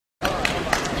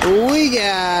We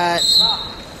got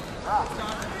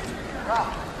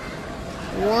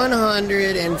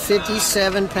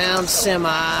 157-pound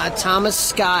semi. Thomas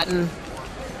Scotton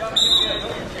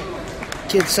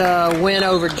gets a win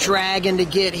over Dragon to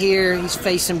get here. He's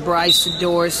facing Bryce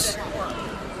Saddoris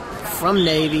from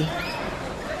Navy.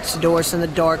 Saddoris in the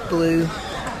dark blue.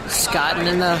 Scotton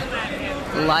in the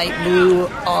light blue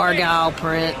Argyle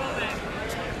print.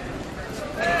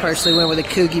 Personally went with a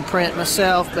Kooky print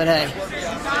myself, but hey.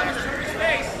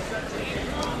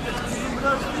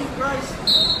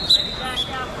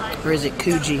 Or is it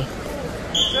Coogee?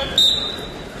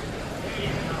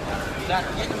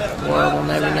 Well, we'll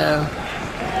never know.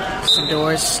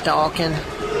 Saddoris stalking.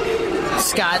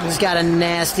 Scotton's got a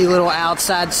nasty little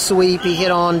outside sweep. He hit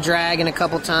on Dragon a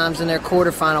couple times in their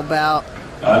quarterfinal bout.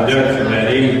 Derek from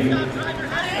Eddie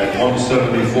at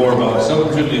 174, about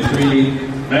 753.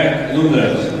 Mac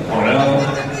Lunas from Cornell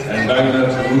and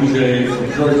Baghdad Rouge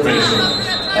from George Mason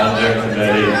on Derek from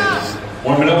Eddie.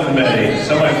 Warming up from Eddie,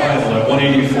 semifinal at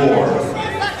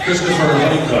 184. Christopher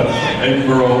Honeycutt from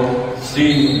Edinburgh,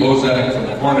 Steve Bozak from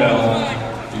Cornell.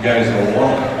 You guys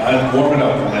are warming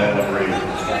up from that number 8.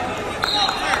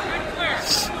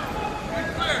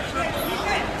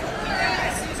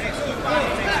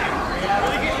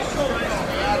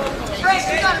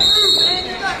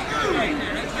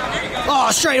 Oh,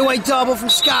 straightaway double from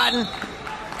Scotton.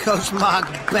 Coach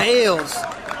Mock bails.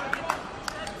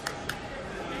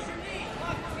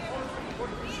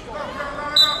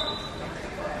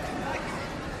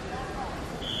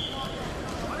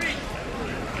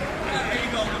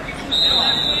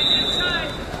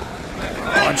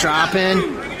 Oh,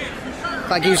 dropping.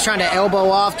 Like he was trying to elbow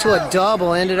off to a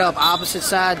double. Ended up opposite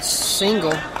side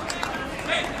single.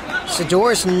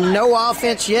 Saddoris, no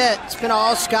offense yet. It's been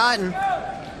all Scotton.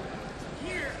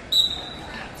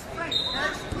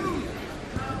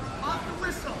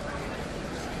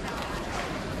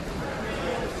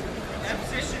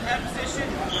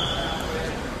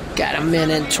 Got a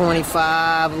minute and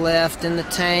 25 left in the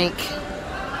tank.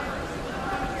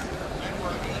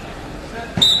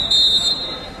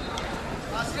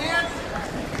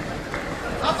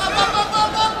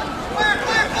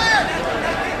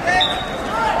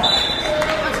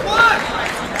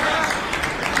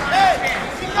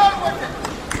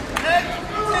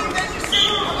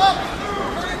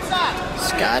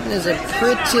 Scotton is a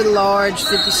pretty large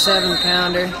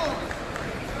 57-pounder.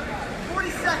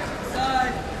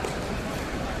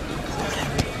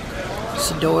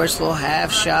 Saddoris, little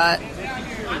half shot.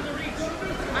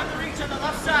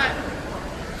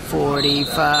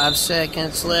 45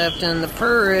 seconds left in the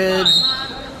parade.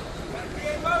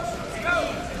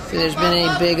 If there's been any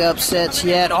big upsets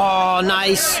yet. Oh,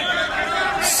 nice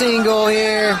single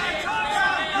here.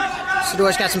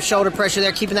 Saddoris got some shoulder pressure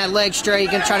there, keeping that leg straight.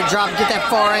 Gonna try to drop, get that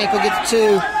far ankle, get the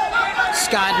 2.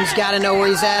 Scotton's got to know where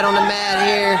he's at on the mat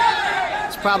here.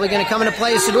 It's probably gonna come into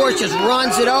play. Saddoris just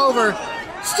runs it over.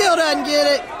 Still doesn't get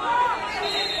it.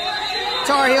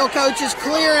 Tar Heel coach is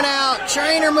clearing out.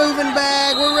 Trainer moving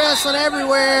back. We're wrestling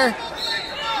everywhere.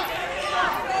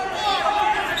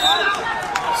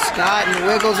 Scotton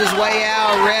wiggles his way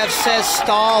out. Ref says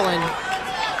stalling.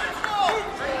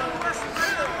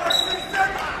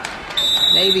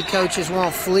 Navy coaches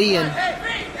want fleeing.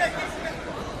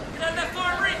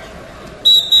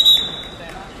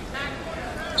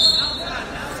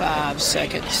 5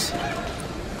 seconds.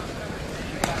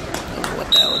 Don't know what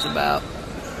that was about.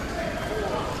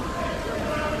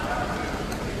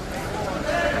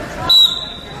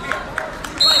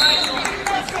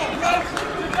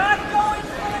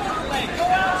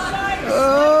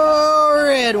 Oh,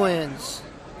 Red wins.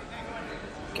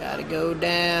 Gotta go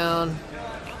down.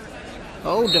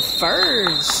 Oh,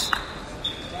 defers.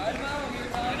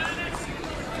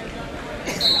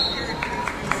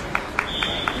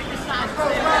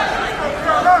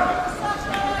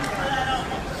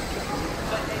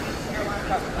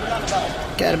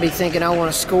 Gotta be thinking I want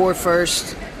to score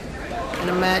first in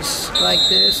a match like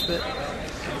this, but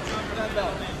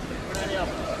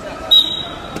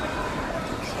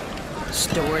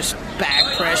Saddoris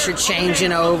back pressure,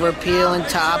 changing over, peeling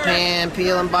top hand,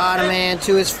 peeling bottom hand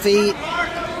to his feet.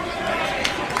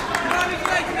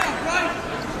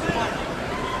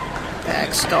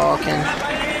 Back stalking.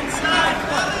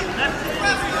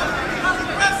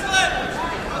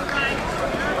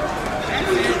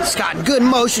 Scott, good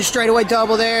motion, straightaway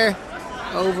double there.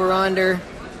 Over, under.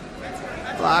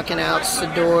 Blocking out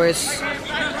Saddoris.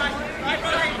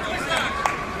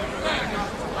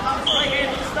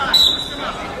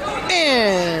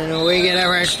 And we get a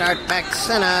fresh start back to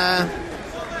center.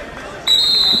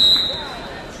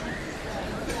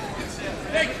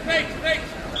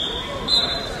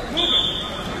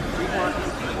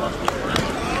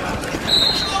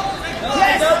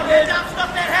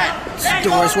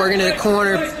 Saddoris working to the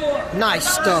corner. Nice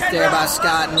stuff there by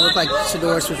Scotton. Looked like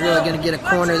Saddoris was really going to get a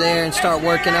corner there and start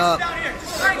working up.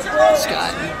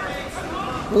 Scotton.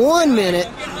 1 minute.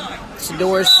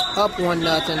 Saddoris up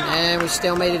 1-0, and we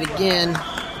still made it again.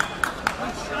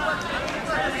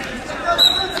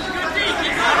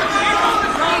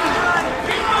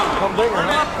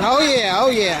 Oh yeah, oh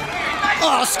yeah.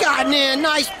 Oh, Scotton in.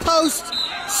 Nice post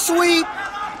sweep.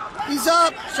 He's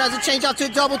up. Tries to change out to a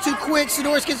double too quick.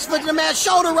 Saddoris gets his foot to the mat.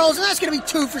 Shoulder rolls, and that's going to be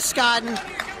 2 for Scotton.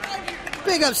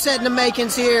 Big upset in the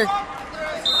makings here.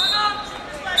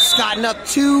 Scotton up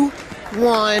 2-1.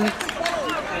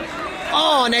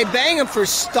 Oh, and they bang him for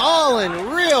stalling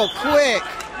real quick.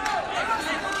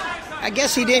 I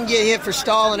guess he didn't get hit for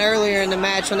stalling earlier in the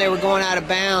match when they were going out of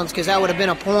bounds, because that would have been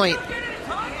a point.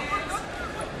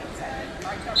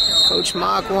 Coach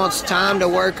Mock wants time to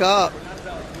work up.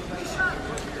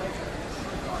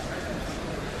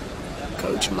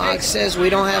 Coach Mock says we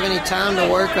don't have any time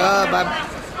to work up. I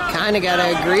kind of got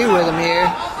to agree with him here.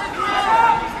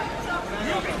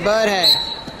 But hey,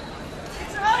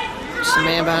 it's the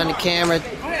man behind the camera.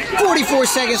 44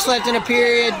 seconds left in the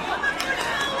period.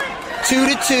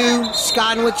 2-2.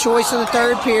 Scotton with choice in the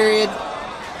third period.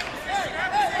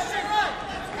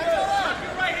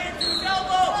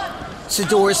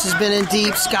 Saddoris has been in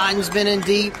deep. Scotton's been in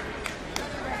deep.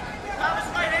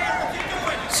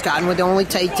 Scotton with the only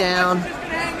takedown.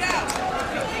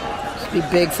 This would be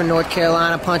big for North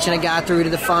Carolina, punching a guy through to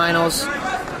the finals.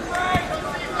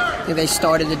 I think they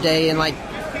started the day in like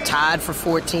tied for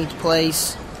 14th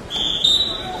place.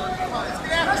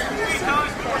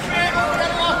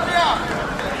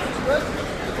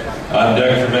 On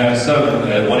deck for match 7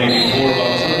 at 184.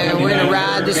 And we're going to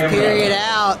ride this period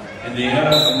out.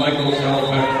 Indiana, Michael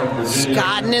from Virginia.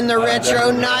 Scotton in the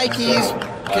retro Nikes.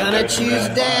 Gonna choose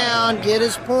down, get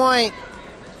his point.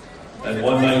 At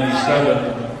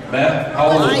 197, Matt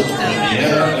Powell from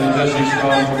Indiana and Jesse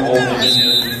Strong from Old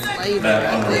Dominion. Mat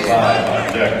number 5 on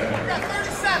deck.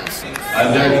 On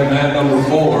deck for mat number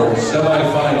 4,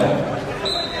 semifinal.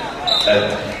 At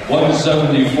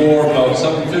 174, about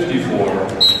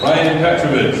 754, Ryan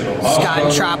Petrovich from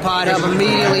Scotton tripod up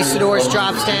immediately. Saddoris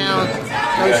drops down.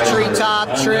 Goes treetop,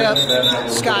 trip.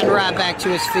 Scotton right back to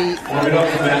his feet.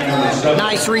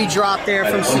 Nice redrop there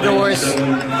from Saddoris.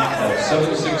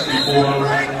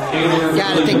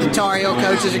 Gotta think the Tar Heel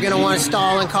coaches are gonna want to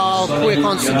stall and call quick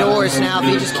on Saddoris now if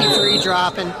he just keeps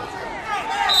redropping.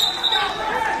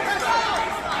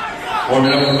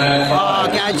 Oh,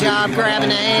 got a job grabbing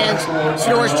the hands.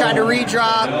 Saddoris tried to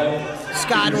redrop.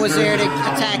 Scotton was there to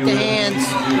attack the hands,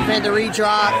 prevent the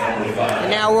redrop. And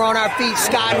now we're on our feet.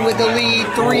 Scotton with the lead,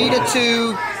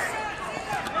 3-2.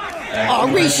 Oh,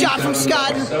 reshot from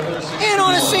Scotton. And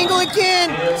on a single again.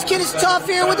 This kid is tough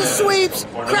here with the sweeps.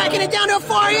 Cracking it down to a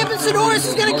far hip, and Saddoris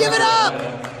is going to give it up.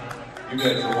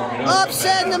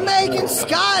 Upset in the making.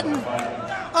 Scotton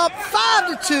up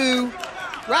 5-2.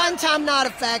 Riding time not a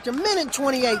factor. Minute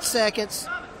 28 seconds.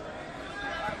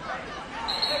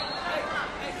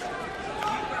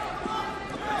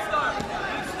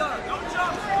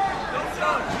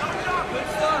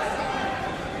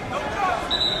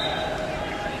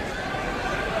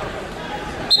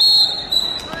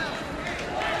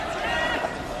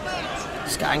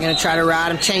 Scotton going to try to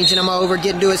ride him, changing him over,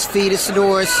 getting to his feet as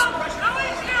Saddoris.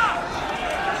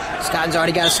 Scotton's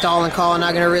already got a stalling call,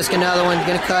 not going to risk another one,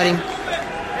 going to cut him.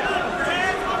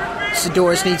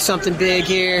 Saddoris needs something big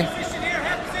here.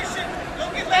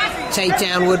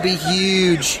 Takedown would be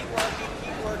huge.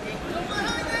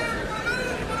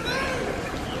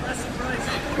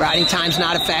 Riding time's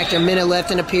not a factor. A minute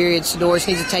left in the period. Saddoris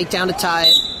needs a takedown to tie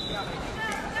it.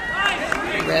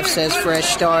 Ref says fresh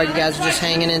start. You guys are just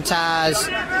hanging in ties.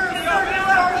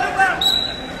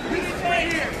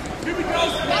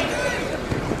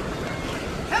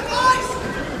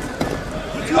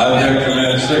 On deck for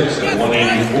match 6 at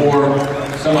 184,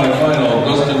 semifinal,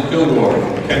 Dustin Kilgore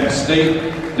from Kent State,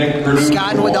 Nick Purdue.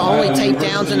 Scotton with the only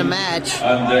takedowns in the match.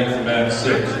 On deck for match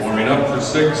 6, warming up for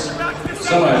 6,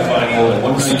 semifinal at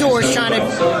 197. Store's trying to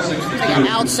take an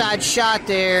outside shot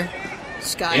there.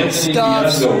 Scotton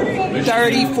stuffs.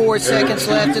 34 seconds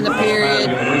left in the period.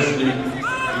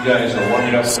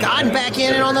 Scotton back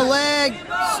in it on the leg.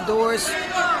 Saddoris.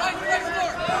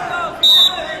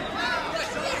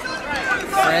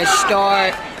 Fresh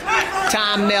start.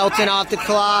 Time melting off the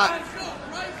clock.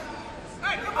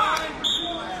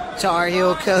 Tar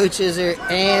Heel coaches are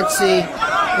antsy.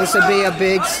 This will be a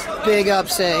big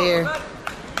upset here.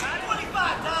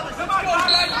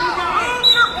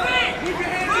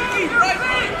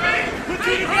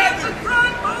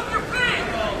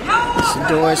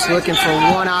 Saddoris looking for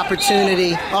one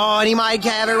opportunity. Oh, and he might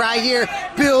have it right here.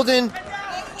 Building,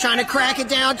 trying to crack it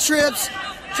down, trips.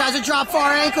 Tries to drop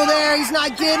far ankle there. He's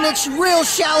not getting it. Real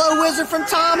shallow whizzer from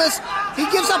Thomas. He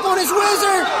gives up on his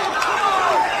whizzer.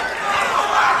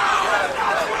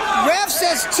 Ref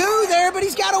says 2 there, but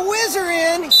he's got a whizzer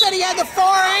in. He said he had the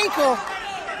far ankle.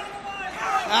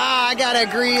 I gotta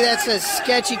agree, that's a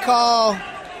sketchy call.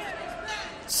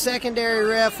 Secondary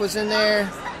ref was in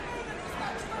there.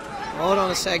 Hold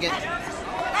on a second.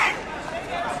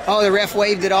 Oh, the ref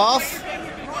waved it off.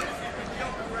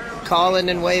 Call it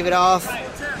and wave it off.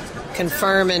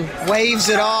 Confirming. Waves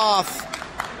it off.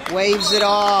 Waves it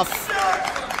off.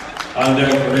 On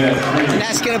deck for match 3. And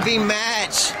that's going to be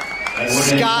match.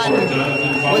 Scotton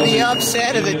with the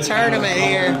upset of the tournament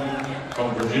here.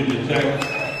 From Virginia Tech.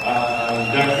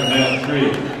 On deck for match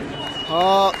 3.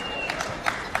 Oh.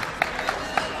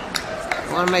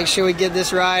 I want to make sure we get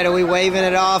this right. Are we waving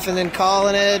it off and then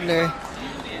calling it? Or?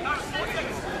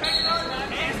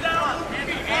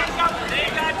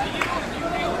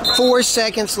 Four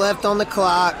seconds left on the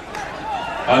clock.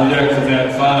 On deck for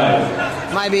match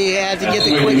 5. Might be had to get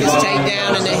the quickest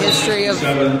takedown in the history of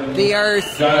the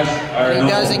earth. And he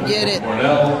doesn't get it.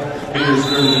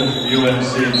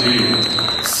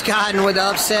 Scotton with the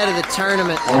upset of the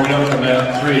tournament. Warming up for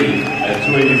match 3 at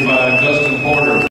 285, Dustin Porter.